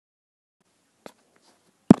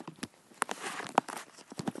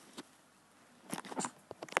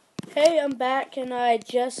Hey, I'm back, and I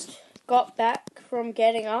just got back from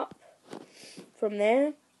getting up from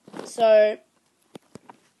there. So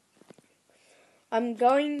we're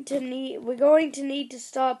going to need to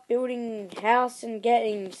start building house and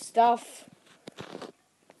getting stuff.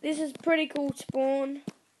 This is pretty cool spawn.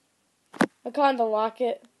 I kinda like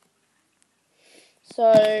it.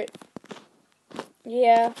 So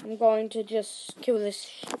yeah, I'm going to just kill this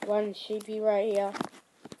one sheepy right here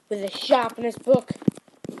with a sharpness book.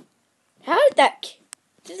 How did that?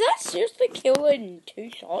 Does that seriously kill it in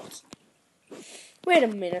 2 shots? Wait a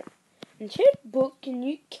minute. Enchanted book, can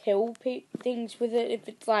you kill things with it if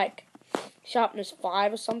it's like sharpness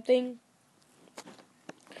 5 or something?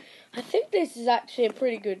 I think this is actually a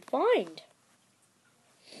pretty good find.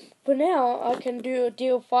 For now, I can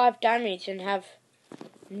deal 5 damage and have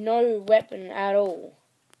no weapon at all.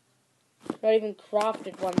 Not even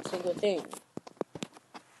crafted one single thing.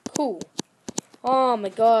 Cool. Oh my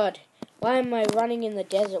god. Why am I running in the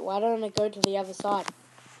desert? Why don't I go to the other side?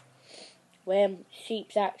 Where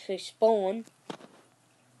sheeps actually spawn.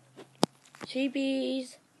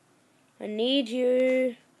 Sheepies, I need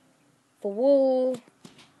you for wool.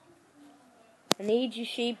 I need you,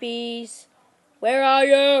 sheepies. Where are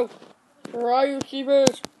you? Where are you,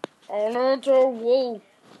 sheepies? I need your wool.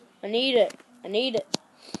 I need it. I need it.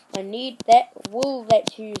 I need that wool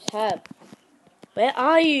that you have. Where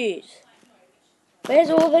are you?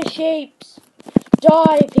 Where's all the sheeps?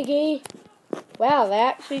 Die, piggy. Wow, they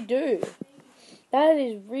actually do. That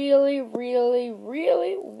is really, really,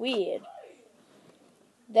 really weird.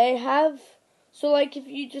 They have... So, like, if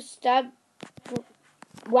you just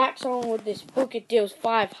whack someone with this book, it deals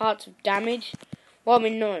 5 hearts of damage. Well, I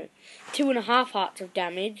mean, no. 2.5 hearts of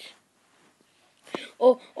damage.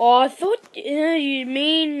 Oh, I thought you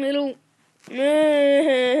mean little...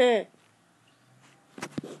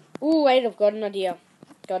 Ooh, wait, I've got an idea.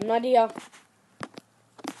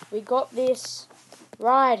 We got this.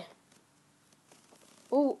 Ride.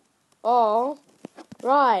 Ooh, oh,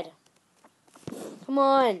 ride. Come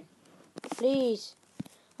on. Please.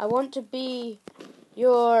 I want to be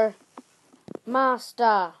your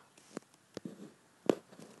master.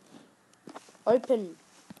 Open.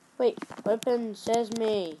 Wait, open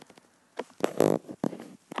sesame.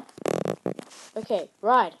 Okay,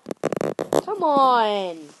 ride. Come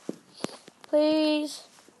on. Please.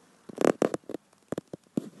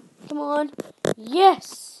 Come on.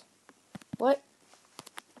 Yes. What?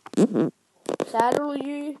 Saddle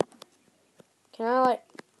you? Can I, like,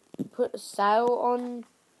 put a saddle on?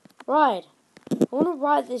 Ride. I want to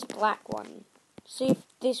ride this black one. See if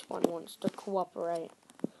this one wants to cooperate.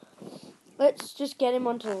 Let's just get him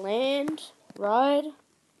onto land. Ride.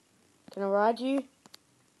 Can I ride you?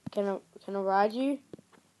 Can I ride you?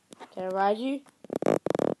 Can I ride you?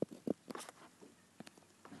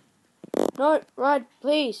 No, ride,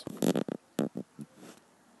 please.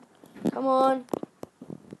 Come on.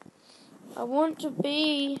 I want to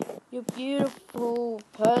be your beautiful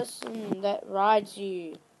person that rides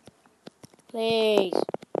you. Please.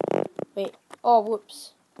 Wait. Oh,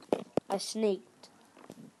 whoops. I sneaked.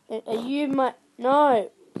 Are you my... No,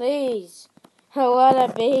 please. I want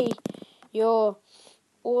to be your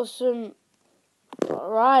awesome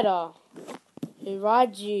rider who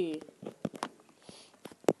rides you.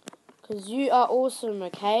 Because you are awesome,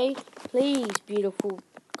 okay? Please, beautiful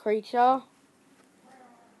creature.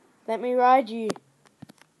 Let me ride you.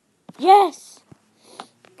 Yes!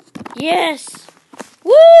 Yes!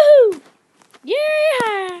 Woo!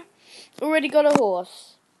 Yeah! Already got a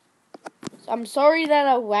horse. I'm sorry that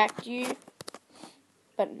I whacked you,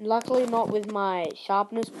 but luckily not with my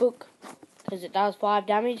sharpness book, because it does 5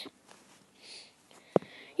 damage.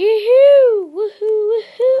 Yoo-hoo! Woohoo!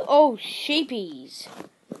 Woohoo! Oh, sheepies.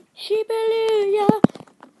 Sheepalooya!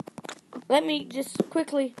 Let me just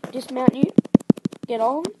quickly dismount you. Get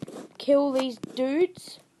on. Kill these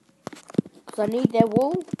dudes, because I need their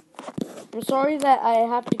wool. I'm sorry that I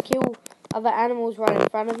have to kill other animals right in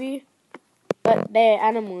front of you, but they're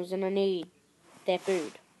animals and I need their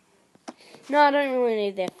food. No, I don't really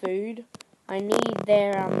need their food. I need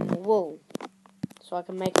their wool, so I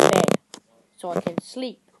can make a bed, so I can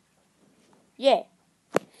sleep. Yeah.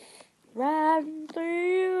 Riding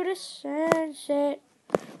through the sunset.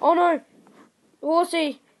 Oh no!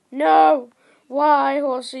 Horsey! No! Why,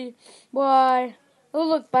 horsey? Why? Oh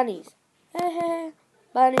look, bunnies.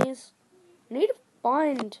 Bunnies. I need to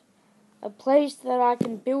find a place that I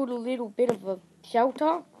can build a little bit of a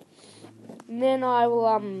shelter. And then I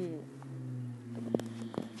will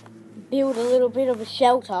build a little bit of a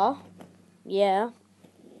shelter. Yeah.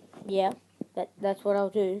 That's what I'll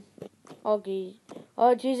do. Oh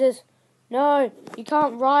Jesus. No, you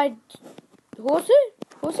can't ride horsey?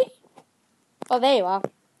 Horsey? Oh, there you are.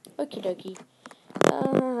 Okie dokie.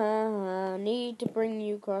 Need to bring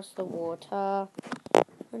you across the water.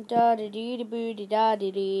 Da da dee boo da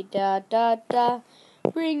dee da da da.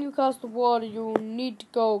 Bring you across the water. You need to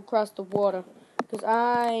go across the water. Because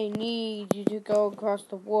I need you to go across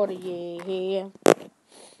the water. Yeah.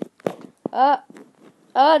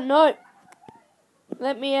 No.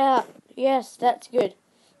 Let me out. Yes, that's good.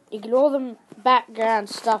 Ignore the background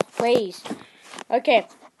stuff, please. Okay.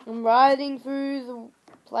 I'm riding through the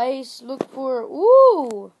place. Look for...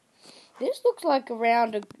 Ooh! This looks like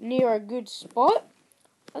near a good spot.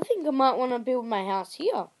 I think I might want to build my house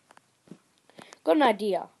here. Got an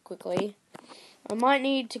idea, quickly. I might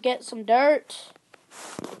need to get some dirt.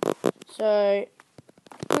 So,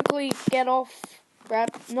 quickly get off.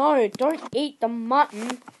 No, don't eat the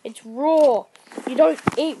mutton. It's raw. You don't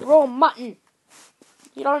eat raw mutton.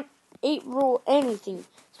 You don't eat raw anything,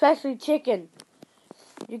 especially chicken.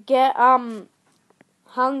 You get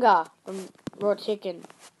hunger from raw chicken.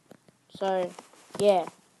 So, yeah.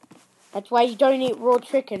 That's why you don't eat raw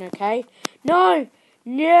chicken, okay? No,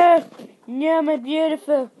 my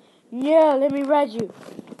beautiful. No, let me ride you.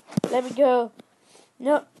 Let me go.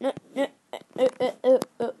 No.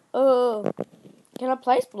 Can I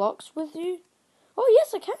place blocks with you? Oh,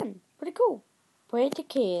 yes, I can. Pretty cool. Pretty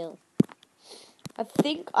cool. I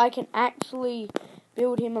think I can actually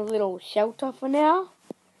build him a little shelter for now.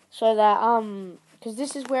 So that, because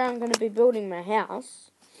this is where I'm going to be building my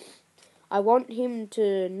house. I want him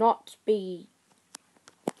to not be,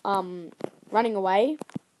 running away.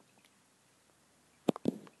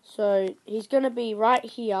 So, he's going to be right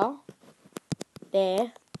here.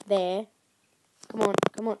 There. Come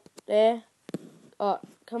on. There. Oh,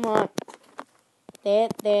 come on. There.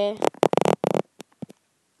 There.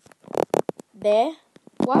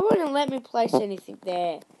 Why won't it let me place anything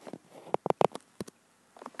there?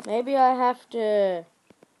 Maybe I have to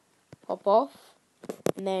hop off.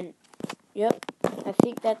 And then, yep. I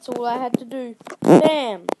think that's all I had to do.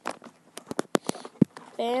 Bam.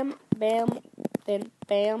 Bam. Then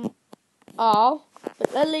bam. Oh.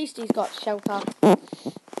 But at least he's got shelter.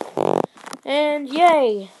 And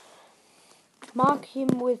yay. Mark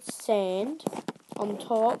him with sand on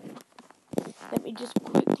top. Let me just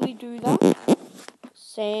quickly do that.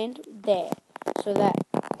 Sand there. So that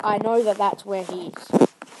I know that that's where he is.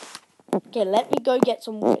 Okay, let me go get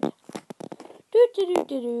some wood.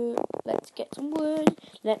 Let's get some wood.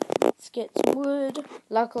 Let's get some wood.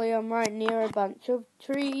 Luckily, I'm right near a bunch of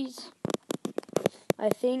trees. I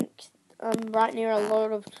think I'm right near a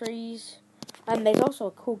lot of trees. And there's also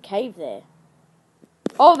a cool cave there.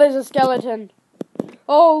 Oh, there's a skeleton.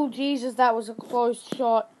 Oh, Jesus, that was a close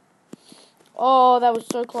shot. Oh, that was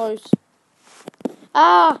so close.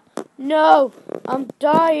 Ah, no, I'm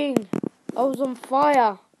dying. I was on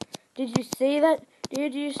fire. Did you see that?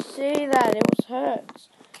 It was hurt.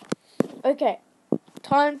 Okay,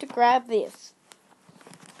 time to grab this.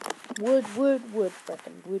 Wood,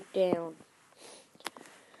 freaking wood down.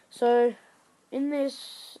 So, in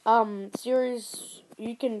this series,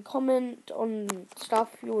 you can comment on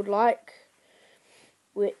stuff you would like.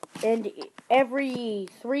 And every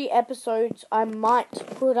 3 episodes, I might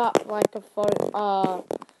put up like a photo,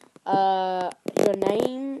 your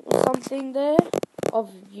name or something there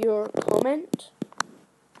of your comment.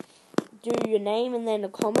 Do your name and then a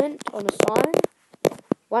comment on a sign.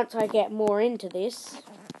 Once I get more into this,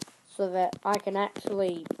 so that I can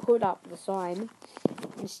actually put up the sign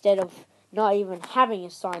instead of not even having a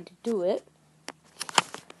sign to do it.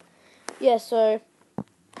 Yeah, so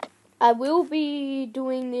I will be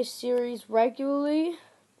doing this series regularly.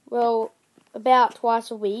 Well, about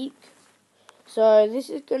twice a week. So this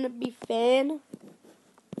is going to be fun.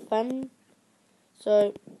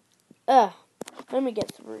 So, let me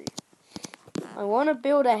get through. I want to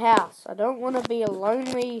build a house. I don't want to be a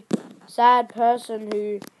lonely, sad person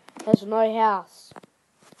who has no house.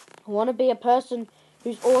 I want to be a person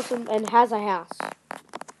who's awesome and has a house.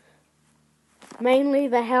 Mainly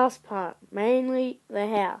the house part. Mainly the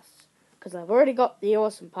house. Because I've already got the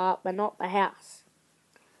awesome part, but not the house.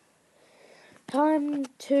 Time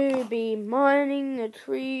to be mining a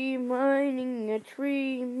tree.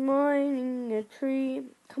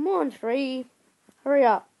 Come on, tree. Hurry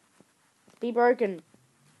up. Be broken.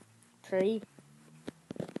 Tree.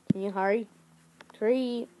 Can you hurry?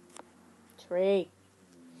 Tree.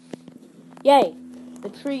 Yay. The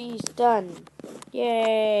tree's done.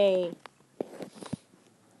 Yay.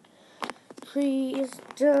 Tree is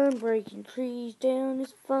done. Breaking trees down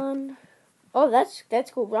is fun. Oh, that's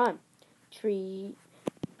cool rhyme.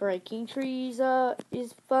 Breaking trees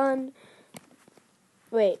is fun.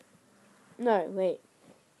 Wait. No, wait.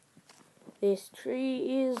 This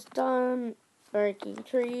tree is done. Breaking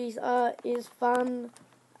trees is fun.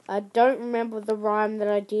 I don't remember the rhyme that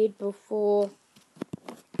I did before.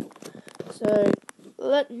 So,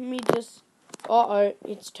 let me just... Uh-oh,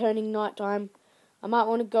 it's turning nighttime. I might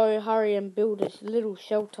want to go hurry and build a little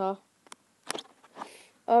shelter.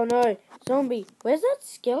 Oh no, zombie. Where's that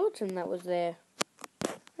skeleton that was there?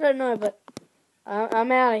 I don't know, but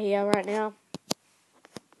I'm out of here right now.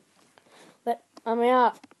 I'm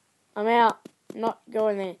out. I'm out. Not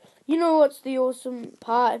going there. You know what's the awesome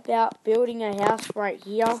part about building a house right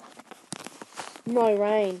here? No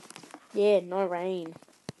rain. Yeah, no rain.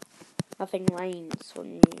 Nothing rains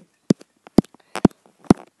on you.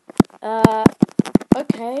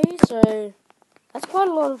 Okay, so that's quite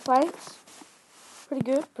a lot of planks. Pretty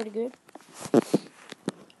good, pretty good.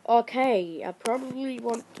 Okay, I probably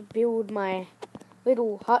want to build my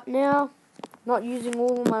little hut now. Not using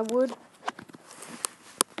all of my wood.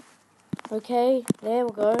 Okay, there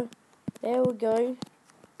we go. There we go.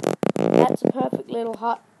 That's a perfect little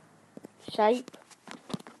hut shape.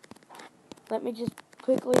 Let me just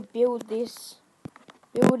quickly build this.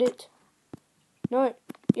 Build it. No,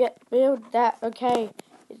 yeah, build that. Okay,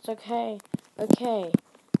 it's okay. Okay.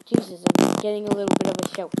 Jesus, I'm getting a little bit of a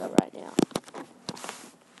shelter right now.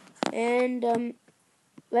 And,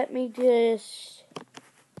 let me just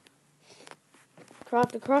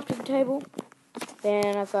craft a crafting table.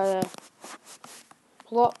 Then I've got to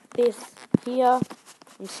plot this here.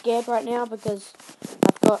 I'm scared right now because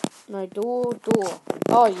I've got no door.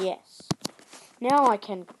 Oh, yes. Now I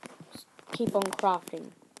can keep on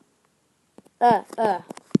crafting.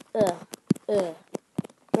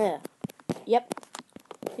 Yep.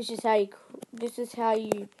 This is how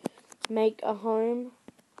you make a home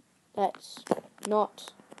that's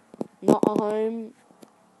not a home,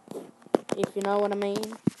 if you know what I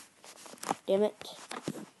mean. Damn it.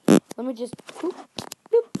 Let me just boop,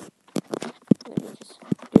 boop. Let me just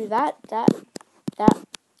do that, and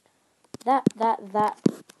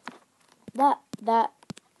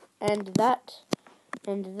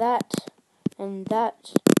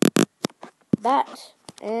that,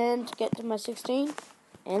 and get to my 16,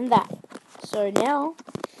 and that. So now,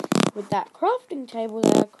 with that crafting table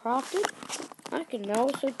that I crafted, I can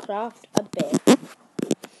also craft a bed.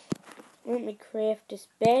 Let me craft this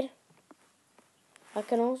bed. I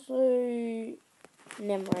can also...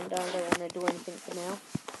 Never mind, I don't want to do anything for now.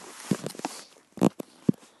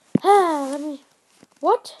 Let me...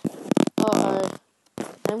 What? Uh-oh.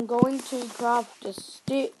 I'm going to craft a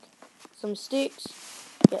stick, some sticks,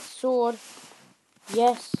 get sword,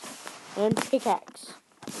 yes, and pickaxe.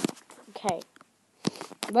 Okay.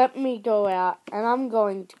 Let me go out, and I'm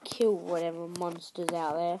going to kill whatever monsters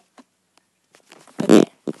out there. Okay.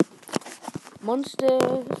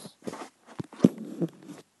 Monsters.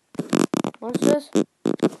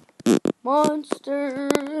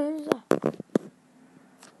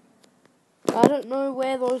 I don't know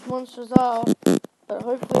where those monsters are, but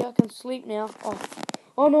hopefully I can sleep now.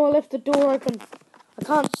 Oh no, I left the door open. I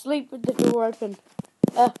can't sleep with the door open.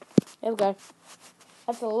 There we go.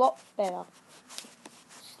 That's a lot better.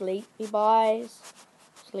 Sleepy buys.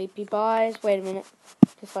 Wait a minute.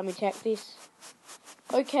 Just let me check this.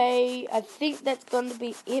 Okay, I think that's going to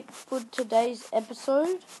be it for today's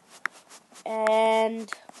episode.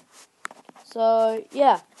 And so,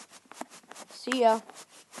 yeah. See ya.